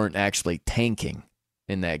Lions weren't actually tanking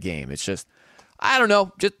in that game. It's just, I don't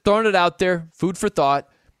know, just throwing it out there, food for thought,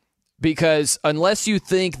 because unless you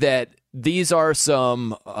think that these are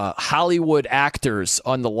some Hollywood actors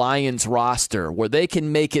on the Lions roster where they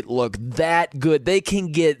can make it look that good, they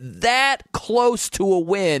can get that close to a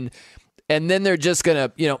win, and then they're just going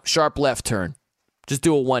to, sharp left turn. Just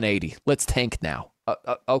do a 180. Let's tank now.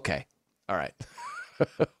 Okay. All right.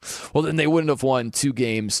 Well, then they wouldn't have won 2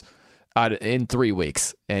 games in 3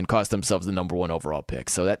 weeks and cost themselves the number 1 overall pick.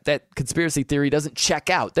 So that conspiracy theory doesn't check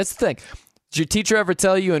out. That's the thing. Did your teacher ever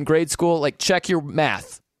tell you in grade school, like, check your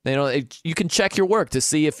math? You can check your work to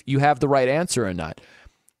see if you have the right answer or not.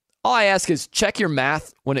 All I ask is check your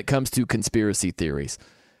math when it comes to conspiracy theories.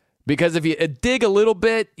 Because if you dig a little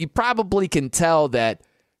bit, you probably can tell that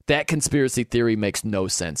conspiracy theory makes no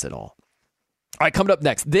sense at all. All right, coming up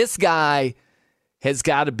next, this guy has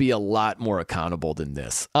got to be a lot more accountable than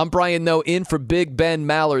this. I'm Brian Noe, in for Big Ben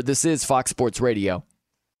Maller. This is Fox Sports Radio.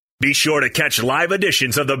 Be sure to catch live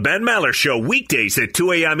editions of the Ben Maller Show weekdays at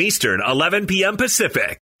 2 a.m. Eastern, 11 p.m.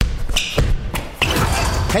 Pacific.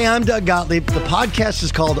 Hey, I'm Doug Gottlieb. The podcast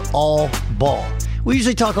is called All Ball. We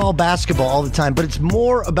usually talk all basketball all the time, but it's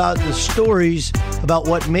more about the stories about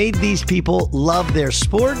what made these people love their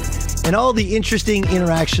sport and all the interesting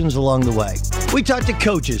interactions along the way. We talk to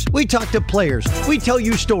coaches. We talk to players. We tell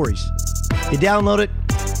you stories. You download it.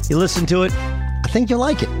 You listen to it. I think you'll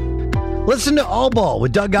like it. Listen to All Ball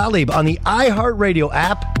with Doug Gottlieb on the iHeartRadio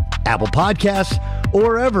app, Apple Podcasts, or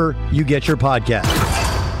wherever you get your podcasts.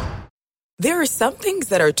 There are some things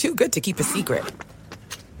that are too good to keep a secret.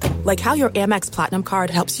 Like how your Amex Platinum card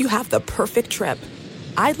helps you have the perfect trip.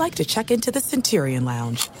 I'd like to check into the Centurion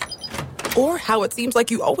Lounge. Or how it seems like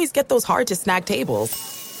you always get those hard-to-snag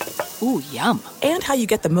tables. Ooh, yum. And how you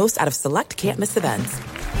get the most out of select can't-miss events.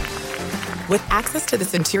 With access to the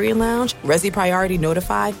Centurion Lounge, Resi Priority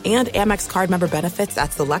Notify, and Amex card member benefits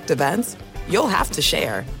at select events, you'll have to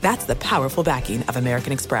share. That's the powerful backing of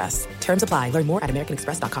American Express. Terms apply. Learn more at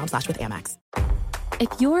americanexpress.com/withAmex. If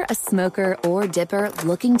you're a smoker or dipper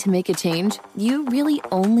looking to make a change, you really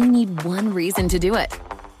only need one reason to do it.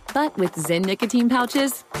 But with Zyn nicotine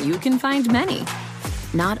pouches, you can find many.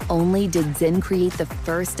 Not only did Zyn create the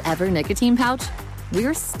first ever nicotine pouch,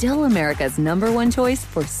 we're still America's #1 choice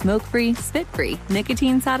for smoke-free, spit-free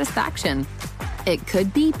nicotine satisfaction. It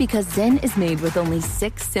could be because Zyn is made with only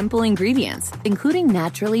 6 simple ingredients, including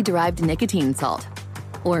naturally derived nicotine salt.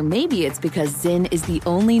 Or maybe it's because Zyn is the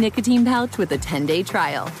only nicotine pouch with a 10-day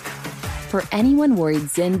trial. For anyone worried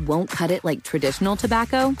Zyn won't cut it like traditional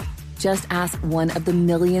tobacco, just ask one of the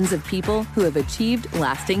millions of people who have achieved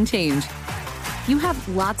lasting change. You have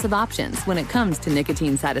lots of options when it comes to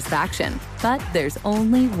nicotine satisfaction, but there's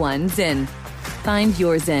only one Zyn. Find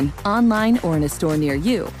your Zyn online or in a store near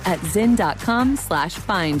you at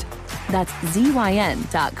zyn.com/find. That's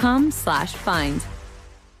ZYN.com/find.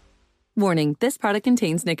 Warning, this product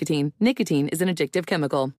contains nicotine. Nicotine is an addictive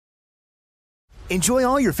chemical. Enjoy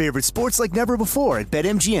all your favorite sports like never before at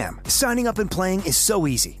BetMGM. Signing up and playing is so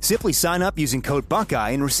easy. Simply sign up using code Buckeye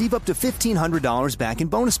and receive up to $1,500 back in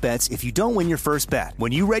bonus bets if you don't win your first bet.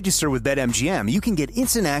 When you register with BetMGM, you can get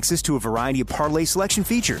instant access to a variety of parlay selection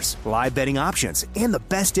features, live betting options, and the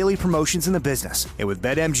best daily promotions in the business. And with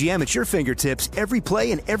BetMGM at your fingertips, every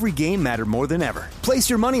play and every game matter more than ever. Place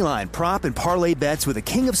your moneyline, prop, and parlay bets with the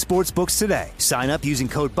king of sportsbooks today. Sign up using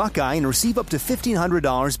code Buckeye and receive up to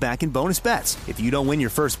 $1,500 back in bonus bets if you don't win your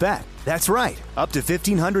first bet. That's right, up to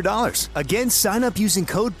 $1,500. Again, sign up using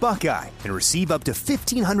code Buckeye and receive up to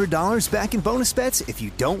 $1,500 back in bonus bets if you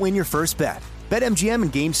don't win your first bet. BetMGM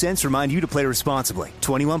and GameSense remind you to play responsibly.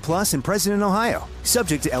 21 plus and present in Ohio.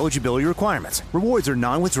 Subject to eligibility requirements. Rewards are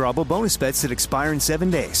non-withdrawable bonus bets that expire in 7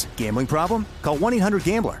 days. Gambling problem? Call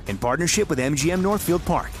 1-800-GAMBLER in partnership with MGM Northfield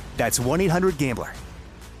Park. That's 1-800-GAMBLER.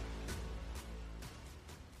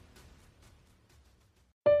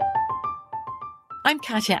 I'm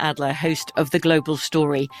Katya Adler, host of The Global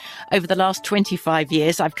Story. Over the last 25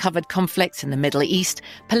 years, I've covered conflicts in the Middle East,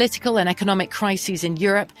 political and economic crises in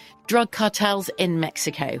Europe, drug cartels in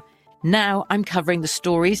Mexico. Now I'm covering the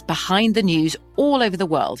stories behind the news all over the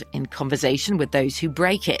world in conversation with those who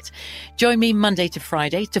break it. Join me Monday to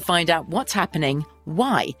Friday to find out what's happening,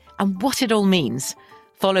 why, and what it all means.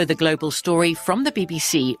 Follow The Global Story from the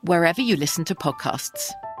BBC wherever you listen to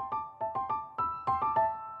podcasts.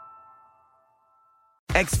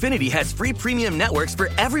 Xfinity has free premium networks for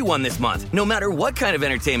everyone this month, no matter what kind of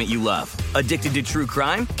entertainment you love. Addicted to true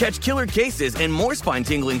crime? Catch killer cases and more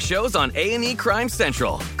spine-tingling shows on A&E Crime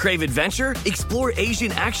Central. Crave adventure? Explore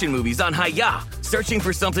Asian action movies on Hi-Ya. Searching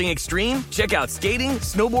for something extreme? Check out skating,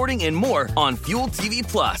 snowboarding, and more on Fuel TV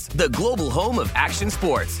Plus, the global home of action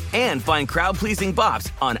sports. And find crowd-pleasing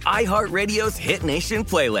bops on iHeartRadio's Hit Nation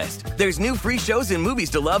playlist. There's new free shows and movies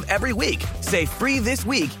to love every week. Say free this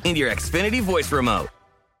week in your Xfinity voice remote.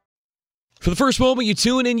 For the first moment you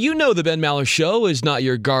tune in, you know the Ben Maller Show is not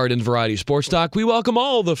your garden variety sports talk. We welcome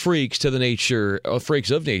all the freaks to the nature, freaks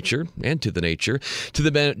of nature, and to the nature, to the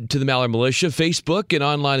Maller Militia, Facebook and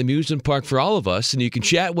online amusement park for all of us. And you can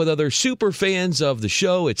chat with other super fans of the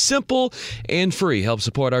show. It's simple and free. Help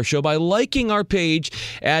support our show by liking our page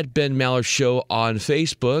at Ben Maller Show on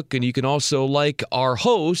Facebook. And you can also like our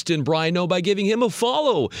host and Brian Noe by giving him a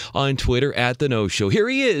follow on Twitter at The No Show. Here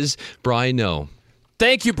he is, Brian Noe.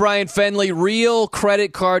 Thank you, Brian Fenley. Real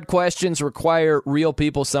credit card questions require real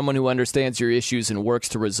people, someone who understands your issues and works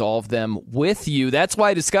to resolve them with you. That's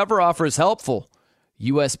why Discover offers helpful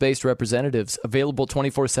U.S.-based representatives available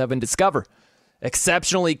 24/7. Discover.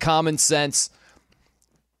 Exceptionally common sense.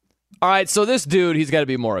 All right, so this dude, he's got to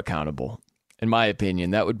be more accountable, in my opinion.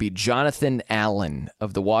 That would be Jonathan Allen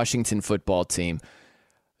of the Washington football team.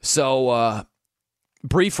 So,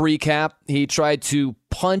 brief recap. He tried to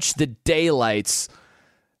punch the daylights.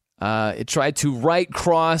 It tried to right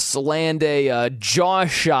cross, land a jaw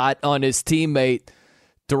shot on his teammate,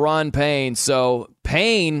 Daron Payne. So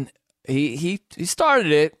Payne, he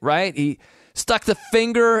started it, right? He stuck the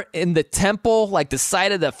finger in the temple, like the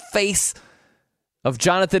side of the face of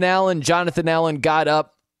Jonathan Allen. Jonathan Allen got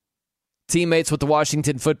up. Teammates with the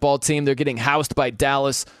Washington football team, they're getting housed by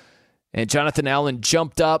Dallas. And Jonathan Allen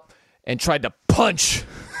jumped up and tried to punch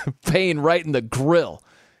Payne right in the grill.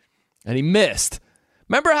 And he missed.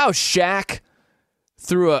 Remember how Shaq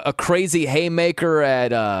threw a crazy haymaker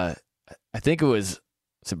at, I think was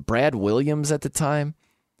it Brad Williams at the time?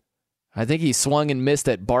 I think he swung and missed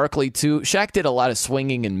at Barkley too. Shaq did a lot of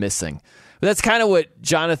swinging and missing. But that's kind of what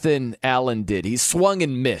Jonathan Allen did. He swung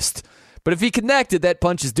and missed. But if he connected, that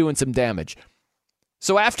punch is doing some damage.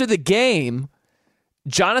 So after the game,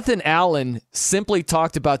 Jonathan Allen simply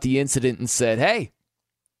talked about the incident and said, hey,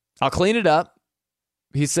 I'll clean it up.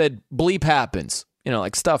 He said, bleep happens. You know,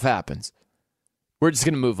 like stuff happens. We're just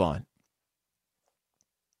going to move on.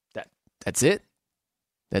 That's it?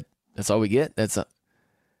 That's all we get?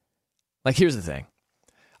 Like, here's the thing.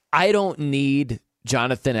 I don't need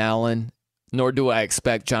Jonathan Allen, nor do I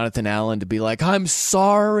expect Jonathan Allen to be like, I'm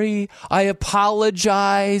sorry, I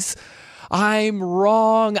apologize, I'm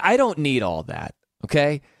wrong. I don't need all that,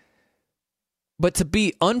 okay? But to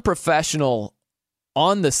be unprofessional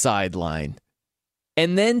on the sideline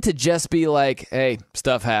and then to just be like, hey,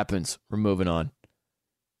 stuff happens, we're moving on.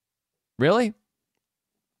 Really?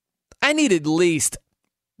 I need at least,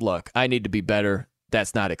 look, I need to be better.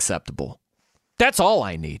 That's not acceptable. That's all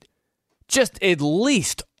I need. Just at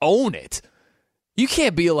least own it. You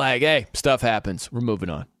can't be like, hey, stuff happens. We're moving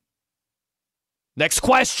on. Next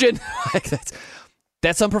question.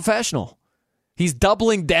 That's unprofessional. He's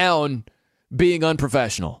doubling down being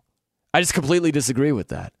unprofessional. I just completely disagree with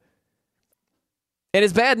that. And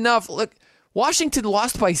it's bad enough. Look, Washington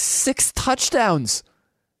lost by 6 touchdowns.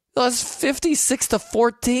 They lost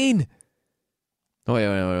 56-14. Oh,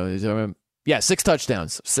 wait. Yeah, 6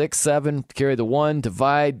 touchdowns. 6, 7, carry the 1,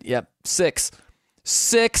 divide. Yep, 6.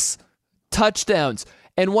 6 touchdowns.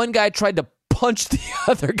 And one guy tried to punch the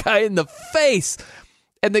other guy in the face.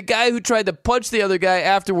 And the guy who tried to punch the other guy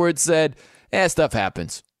afterwards said, stuff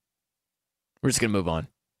happens. We're just going to move on.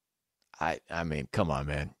 I mean, come on,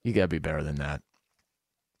 man. You got to be better than that.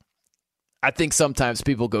 I think sometimes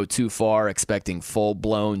people go too far expecting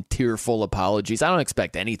full-blown, tearful apologies. I don't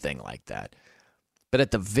expect anything like that. But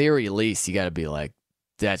at the very least, you got to be like,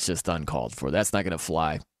 that's just uncalled for. That's not going to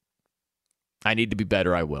fly. I need to be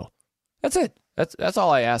better. I will. That's it. That's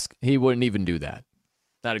all I ask. He wouldn't even do that.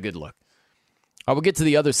 Not a good look. I will get to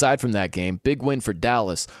the other side from that game. Big win for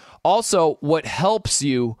Dallas. Also, what helps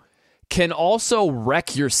you can also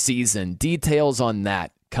wreck your season. Details on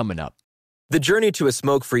that coming up. The journey to a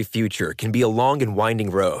smoke-free future can be a long and winding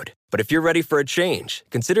road. But if you're ready for a change,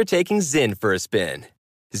 consider taking Zyn for a spin.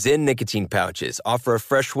 Zyn nicotine pouches offer a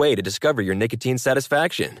fresh way to discover your nicotine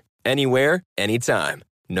satisfaction. Anywhere, anytime.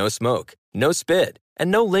 No smoke, no spit,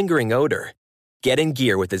 and no lingering odor. Get in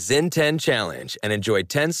gear with the Zyn 10 Challenge and enjoy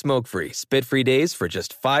 10 smoke-free, spit-free days for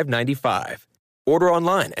just $5.95. Order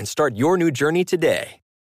online and start your new journey today.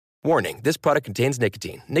 Warning, this product contains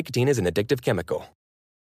nicotine. Nicotine is an addictive chemical.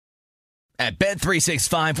 At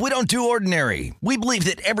Bet365, we don't do ordinary. We believe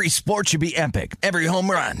that every sport should be epic. Every home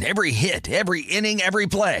run, every hit, every inning, every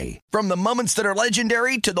play. From the moments that are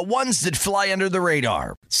legendary to the ones that fly under the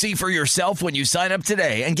radar. See for yourself when you sign up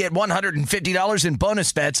today and get $150 in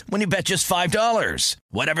bonus bets when you bet just $5.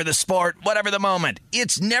 Whatever the sport, whatever the moment,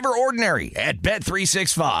 it's never ordinary at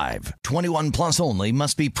Bet365. 21 plus only.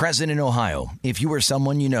 Must be present in Ohio. If you or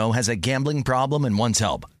someone you know has a gambling problem and wants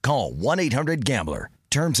help, call 1-800-GAMBLER.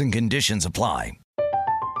 Terms and conditions apply.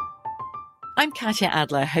 I'm Katya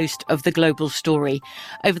Adler, host of The Global Story.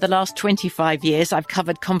 Over the last 25 years, I've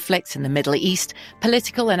covered conflicts in the Middle East,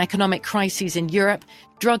 political and economic crises in Europe,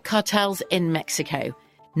 drug cartels in Mexico.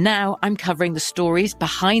 Now I'm covering the stories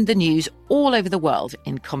behind the news all over the world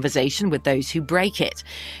in conversation with those who break it.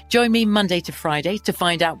 Join me Monday to Friday to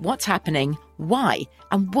find out what's happening, why,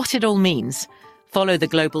 and what it all means. Follow The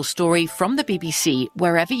Global Story from the BBC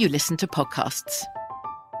wherever you listen to podcasts.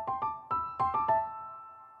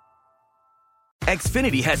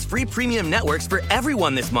 Xfinity has free premium networks for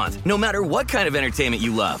everyone this month, no matter what kind of entertainment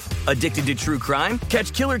you love. Addicted to true crime?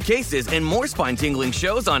 Catch killer cases and more spine-tingling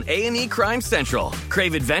shows on A&E Crime Central.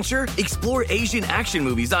 Crave adventure? Explore Asian action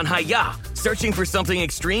movies on Hi-Ya. Searching for something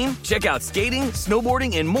extreme? Check out skating,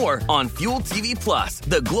 snowboarding, and more on Fuel TV Plus,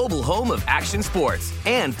 the global home of action sports.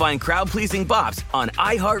 And find crowd-pleasing bops on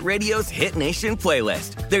iHeartRadio's Hit Nation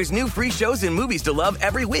playlist. There's new free shows and movies to love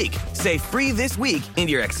every week. Say free this week in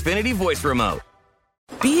your Xfinity voice remote.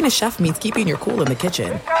 Being a chef means keeping your cool in the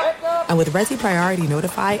kitchen. And with Resi Priority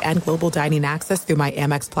Notify and Global Dining Access through my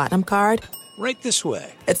Amex Platinum card, right this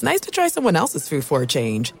way. It's nice to try someone else's food for a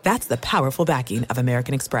change. That's the powerful backing of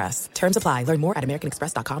American Express. Terms apply. Learn more at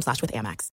americanexpress.com/withAmex.